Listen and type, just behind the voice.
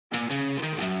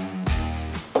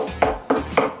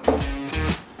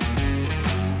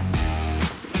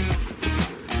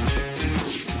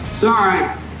Sorry,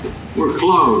 we're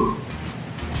closed.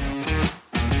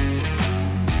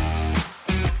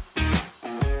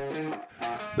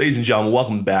 Ladies and gentlemen,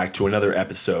 welcome back to another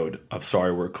episode of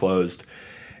Sorry We're Closed.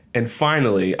 And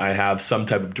finally, I have some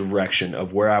type of direction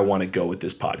of where I want to go with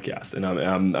this podcast, and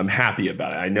I'm happy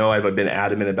about it. I know I've been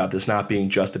adamant about this not being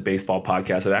just a baseball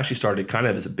podcast. I've actually started kind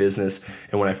of as a business,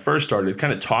 and when I first started,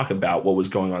 kind of talk about what was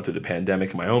going on through the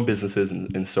pandemic in my own businesses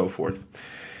and so forth.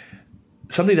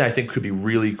 Something that I think could be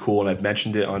really cool, and I've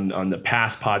mentioned it on the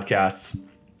past podcasts,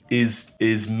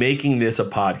 is making this a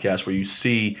podcast where you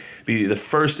be the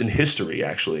first in history,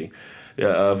 actually,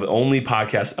 of only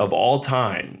podcast of all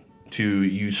time.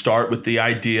 You start with the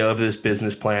idea of this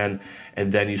business plan,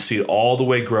 and then you see it all the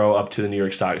way grow up to the New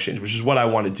York Stock Exchange, which is what I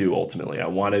want to do ultimately. I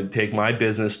want to take my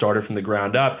business, start it from the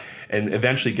ground up, and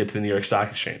eventually get to the New York Stock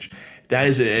Exchange. That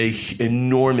is an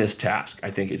enormous task.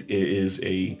 I think it is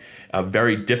a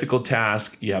very difficult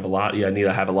task. You need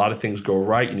to have a lot of things go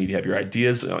right. You need to have your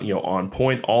ideas, on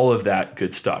point. All of that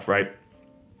good stuff, right?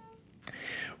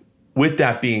 With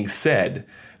that being said,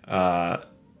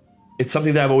 it's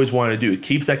something that I've always wanted to do. It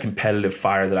keeps that competitive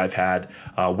fire that I've had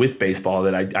with baseball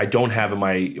that I don't have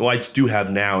I do have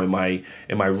now in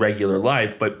my regular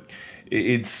life, but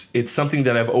it's something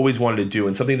that I've always wanted to do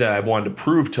and something that I've wanted to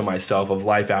prove to myself of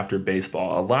life after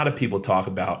baseball. A lot of people talk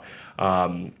about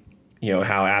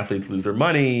how athletes lose their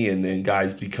money and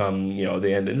guys become,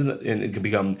 they end and it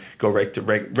can go right to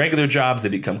regular jobs. They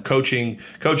become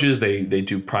coaches. They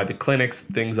do private clinics,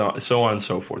 things so on and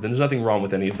so forth. And there's nothing wrong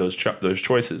with any of those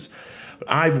choices.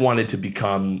 But I've wanted to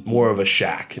become more of a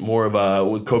Shaq, more of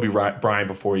a Kobe Bryant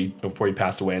before he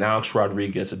passed away, and Alex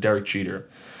Rodriguez, a Derek Jeter.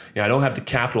 I don't have the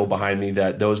capital behind me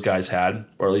that those guys had,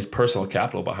 or at least personal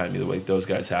capital behind me the way those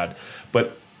guys had.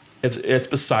 But it's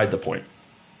beside the point.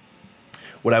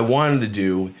 What I wanted to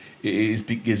do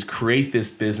is create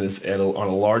this business on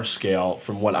a large scale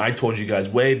from what I told you guys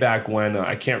way back when,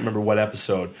 I can't remember what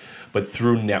episode, but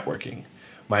through networking.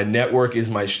 My network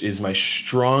is my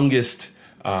strongest,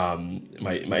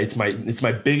 it's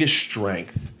my biggest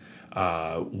strength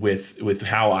with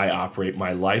how I operate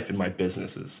my life and my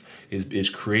businesses is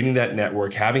creating that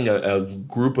network, having a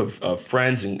group of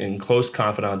friends and close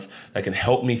confidants that can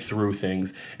help me through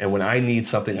things. And when I need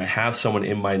something, I have someone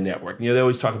in my network. They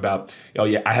always talk about,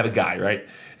 I have a guy, right?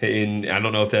 And I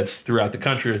don't know if that's throughout the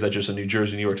country or is that just a New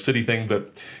Jersey, New York City thing,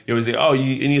 but you always say,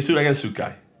 you need a suit? I got a suit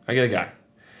guy. I got a guy.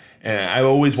 And I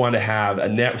always want to have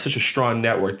such a strong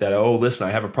network that, listen,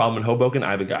 I have a problem in Hoboken,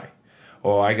 I have a guy.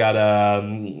 Or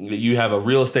you have a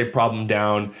real estate problem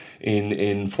down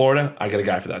in Florida, I got a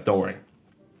guy for that, don't worry.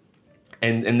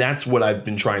 And that's what I've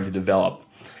been trying to develop.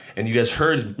 And you guys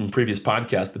heard in previous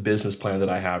podcasts the business plan that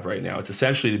I have right now. It's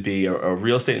essentially to be a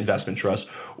real estate investment trust,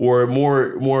 or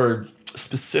more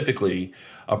specifically,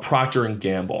 a Procter &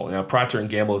 Gamble. Now, Procter &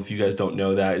 Gamble, if you guys don't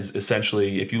know that, is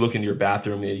essentially, if you look into your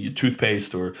bathroom, your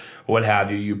toothpaste or what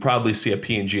have you, you probably see a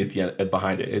P&G at the end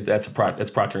behind it. That's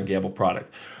Procter & Gamble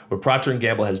product. What Procter &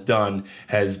 Gamble has done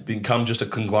has become just a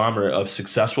conglomerate of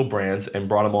successful brands and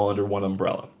brought them all under one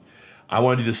umbrella. I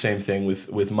want to do the same thing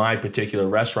with my particular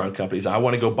restaurant companies. I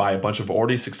want to go buy a bunch of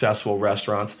already successful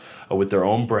restaurants with their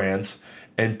own brands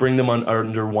and bring them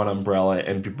under one umbrella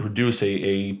and produce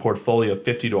a portfolio of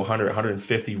 50 to 100,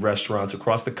 150 restaurants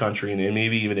across the country and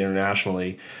maybe even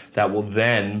internationally that will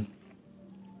then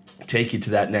take you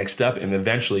to that next step and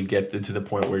eventually get to the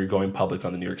point where you're going public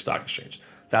on the New York Stock Exchange.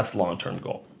 That's the long-term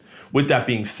goal. With that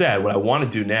being said, what I want to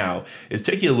do now is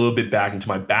take you a little bit back into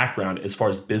my background as far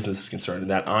as business is concerned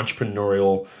and that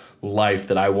entrepreneurial life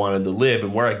that I wanted to live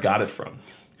and where I got it from.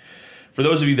 For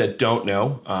those of you that don't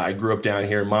know, I grew up down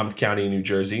here in Monmouth County, New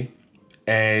Jersey,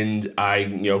 and I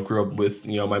grew up with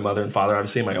my mother and father,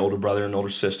 obviously, my older brother and older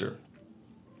sister.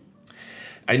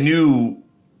 I knew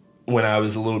when I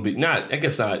was a little bit, not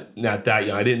that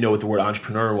young, I didn't know what the word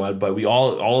entrepreneur was, but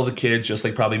all of the kids, just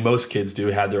like probably most kids do,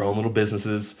 had their own little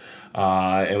businesses.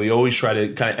 And we always try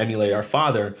to kind of emulate our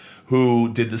father,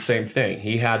 who did the same thing.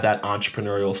 He had that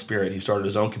entrepreneurial spirit. He started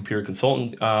his own computer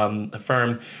consultant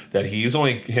firm that he was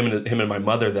only him and my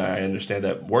mother that I understand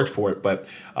that worked for it, but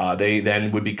they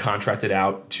then would be contracted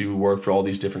out to work for all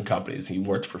these different companies. He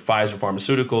worked for Pfizer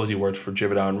Pharmaceuticals. He worked for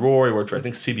Givaudan Rohr. He worked for, I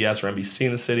think, CBS or NBC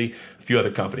in the city, a few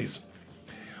other companies.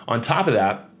 On top of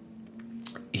that,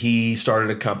 he started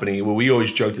a company. Well, we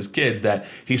always joked as kids that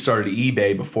he started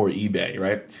eBay before eBay,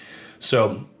 right?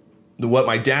 So what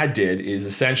my dad did is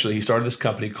essentially he started this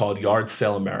company called Yard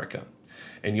Sale America.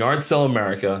 And Yard Sale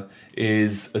America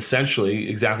is essentially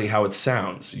exactly how it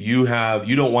sounds. You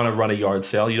don't want to run a yard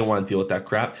sale. You don't want to deal with that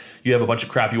crap. You have a bunch of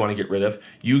crap you want to get rid of.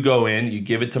 You go in, you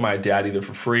give it to my dad either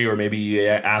for free or maybe you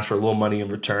ask for a little money in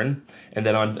return. And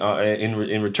then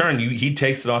in return, he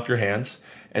takes it off your hands.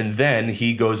 And then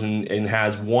he goes and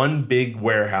has one big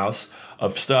warehouse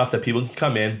of stuff that people can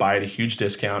come in, buy at a huge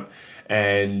discount,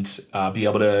 and be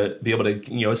able to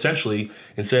essentially,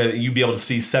 instead of you be able to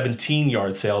see 17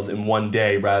 yard sales in one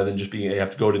day rather than just you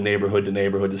have to go to neighborhood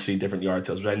to see different yard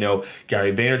sales, which I know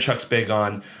Gary Vaynerchuk's big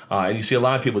on, and you see a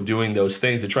lot of people doing those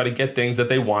things to try to get things that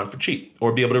they want for cheap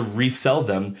or be able to resell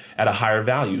them at a higher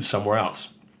value somewhere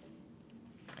else.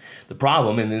 The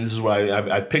problem, and this is what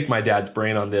I've picked my dad's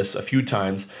brain on this a few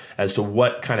times as to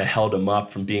what kind of held him up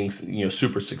from being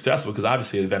super successful, because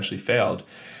obviously it eventually failed.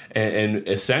 And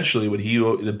essentially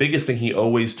the biggest thing he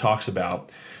always talks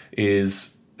about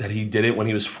is that he did it when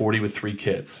he was 40 with 3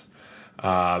 kids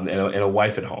and a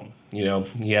wife at home. He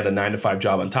had a 9-to-5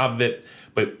 job on top of it,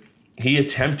 but he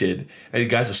attempted, and the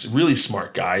guy's a really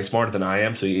smart guy, smarter than I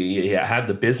am. So he had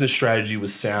the business strategy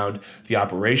was sound, the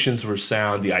operations were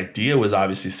sound, the idea was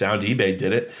obviously sound. eBay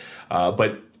did it,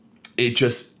 but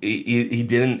he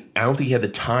didn't. I don't think he had the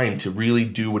time to really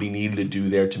do what he needed to do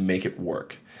there to make it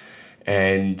work.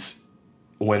 And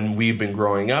when we've been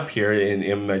growing up here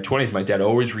in my 20s, my dad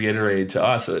always reiterated to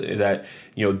us that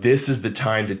this is the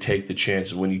time to take the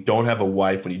chances. When you don't have a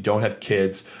wife, when you don't have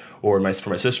kids, or for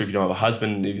my sister, if you don't have a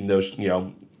husband, even though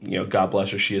God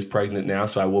bless her, she is pregnant now,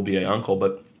 so I will be an uncle.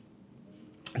 But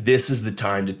this is the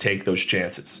time to take those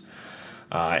chances,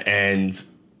 and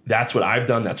that's what I've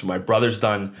done. That's what my brother's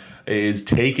done, is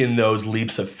taken those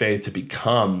leaps of faith to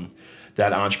become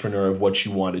that entrepreneur of what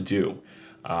you want to do.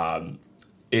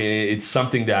 It's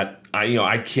something that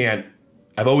I can't.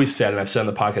 I've always said, and I've said on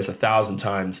the podcast 1,000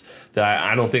 times, that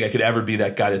I don't think I could ever be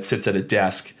that guy that sits at a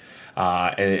desk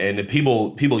and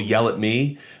people yell at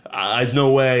me. There's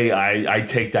no way I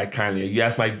take that kindly. You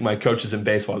ask my coaches in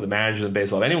baseball, the managers in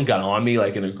baseball, if anyone got on me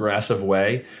like in an aggressive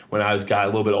way when I got a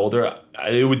little bit older,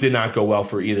 it did not go well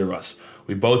for either of us.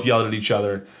 We both yelled at each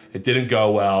other. It didn't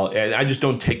go well, and I just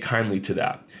don't take kindly to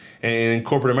that. And in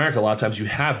corporate America, a lot of times you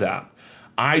have that.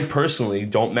 I personally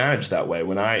don't manage that way.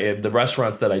 If the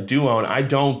restaurants that I do own, I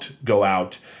don't go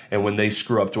out and when they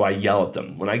screw up, do I yell at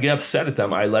them? When I get upset at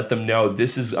them, I let them know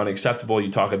this is unacceptable.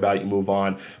 You talk about it, you move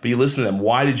on, but you listen to them.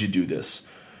 Why did you do this?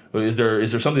 Is there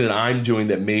something that I'm doing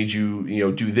that made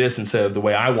you do this instead of the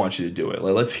way I want you to do it?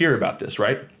 Let's hear about this,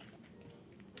 right?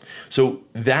 So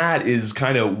that is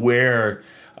kind of where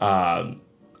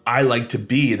I like to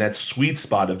be in that sweet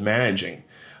spot of managing,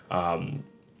 and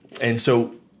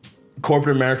so.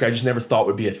 Corporate America, I just never thought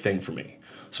would be a thing for me.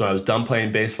 So I was done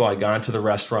playing baseball. I got into the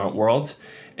restaurant world.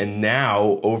 And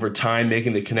now, over time,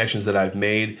 making the connections that I've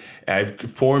made, I've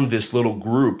formed this little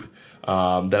group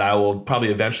that I will probably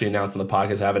eventually announce on the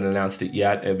podcast. I haven't announced it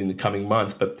yet in the coming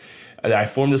months. But I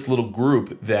formed this little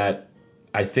group that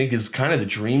I think is kind of the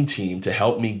dream team to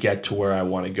help me get to where I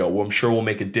want to go. Well, I'm sure we'll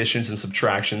make additions and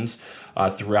subtractions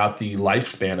throughout the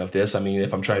lifespan of this. I mean,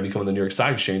 if I'm trying to become on the New York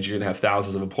Stock Exchange, you're going to have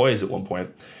thousands of employees at one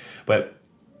point. But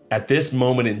at this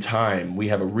moment in time, we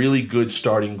have a really good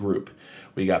starting group.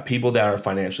 We got people that are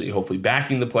financially, hopefully,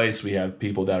 backing the place. We have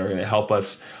people that are going to help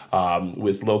us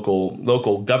with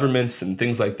local governments and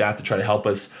things like that to try to help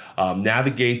us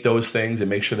navigate those things and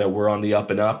make sure that we're on the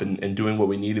up and up and doing what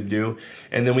we need to do.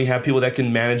 And then we have people that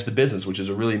can manage the business, which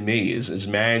is really me, is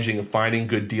managing and finding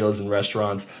good deals in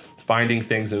restaurants, finding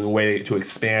things in a way to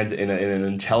expand in an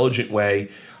intelligent way.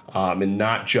 And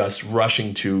not just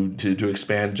rushing to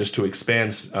expand just to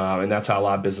expand. And that's how a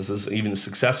lot of businesses, even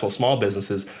successful small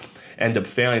businesses, end up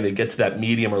failing. They get to that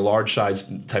medium or large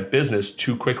size type business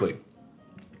too quickly.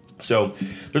 So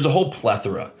there's a whole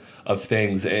plethora of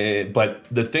things. But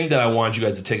the thing that I wanted you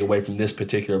guys to take away from this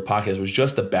particular podcast was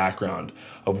just the background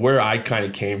of where I kind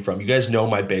of came from. You guys know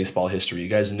my baseball history. You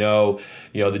guys know,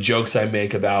 the jokes I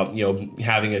make about,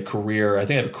 having a career. I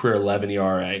think I have a career 11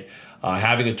 ERA.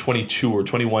 Having a 22 or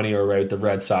 21 ERA with the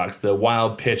Red Sox, the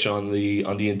wild pitch on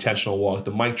the intentional walk,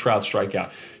 the Mike Trout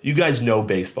strikeout. You guys know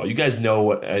baseball. You guys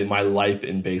know my life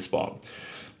in baseball.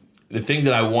 The thing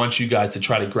that I want you guys to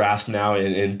try to grasp now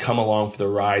and come along for the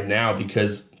ride now,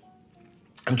 because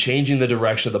I'm changing the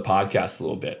direction of the podcast a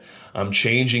little bit. I'm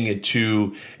changing it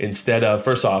to, instead of,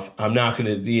 first off, I'm not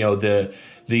going to,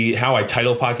 the how I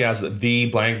title podcasts, the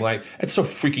blank blank. It's so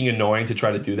freaking annoying to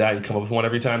try to do that and come up with one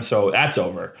every time. So that's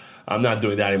over. I'm not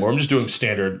doing that anymore. I'm just doing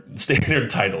standard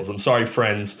titles. I'm sorry,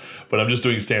 friends, but I'm just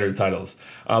doing standard titles.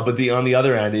 But on the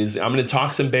other end is I'm going to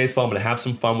talk some baseball. I'm going to have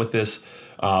some fun with this.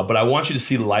 But I want you to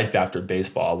see life after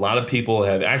baseball. A lot of people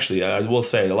have actually, I will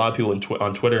say, a lot of people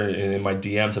on Twitter and in my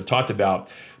DMs have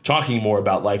talking more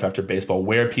about life after baseball,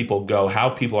 where people go, how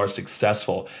people are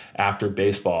successful after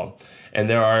baseball. And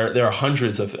there are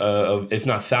hundreds of if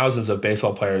not thousands of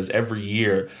baseball players every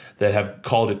year that have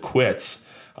called it quits.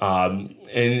 And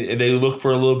they look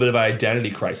for a little bit of an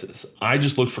identity crisis. I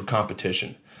just looked for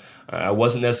competition. I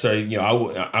wasn't necessarily,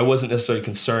 I wasn't necessarily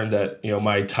concerned that,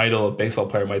 my title of baseball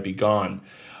player might be gone.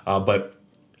 But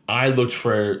I looked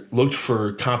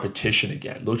for competition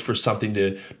again, looked for something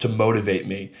to motivate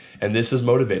me. And this has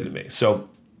motivated me. So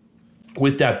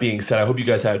with that being said, I hope you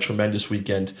guys had a tremendous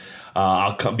weekend.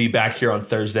 I'll be back here on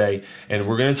Thursday, and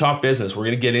we're going to talk business. We're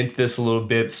going to get into this a little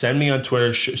bit. Send me on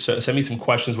Twitter. Send me some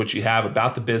questions, what you have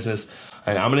about the business.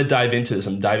 And I'm going to dive into this.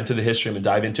 I'm going to dive into the history. I'm going to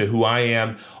dive into who I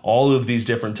am, all of these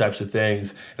different types of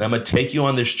things. And I'm going to take you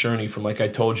on this journey from, like I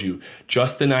told you,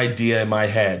 just an idea in my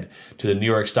head to the New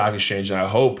York Stock Exchange. And I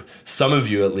hope some of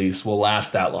you, at least, will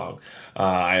last that long.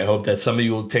 I hope that some of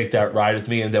you will take that ride with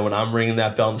me. And then when I'm ringing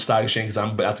that bell in the stock exchange,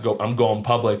 because I'm going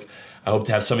public, I hope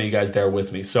to have some of you guys there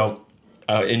with me. So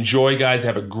enjoy, guys.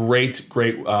 Have a great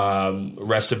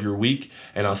rest of your week.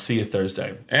 And I'll see you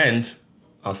Thursday. And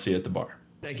I'll see you at the bar.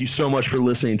 Thank you so much for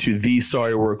listening to the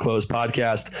Sorry We're Closed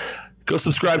podcast. Go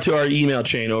subscribe to our email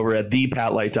chain over at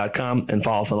thepatlight.com and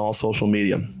follow us on all social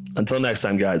media. Until next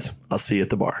time, guys, I'll see you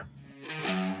at the bar.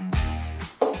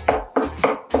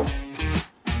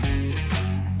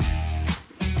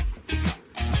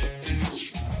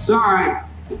 Sorry,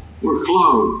 we're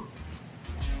closed.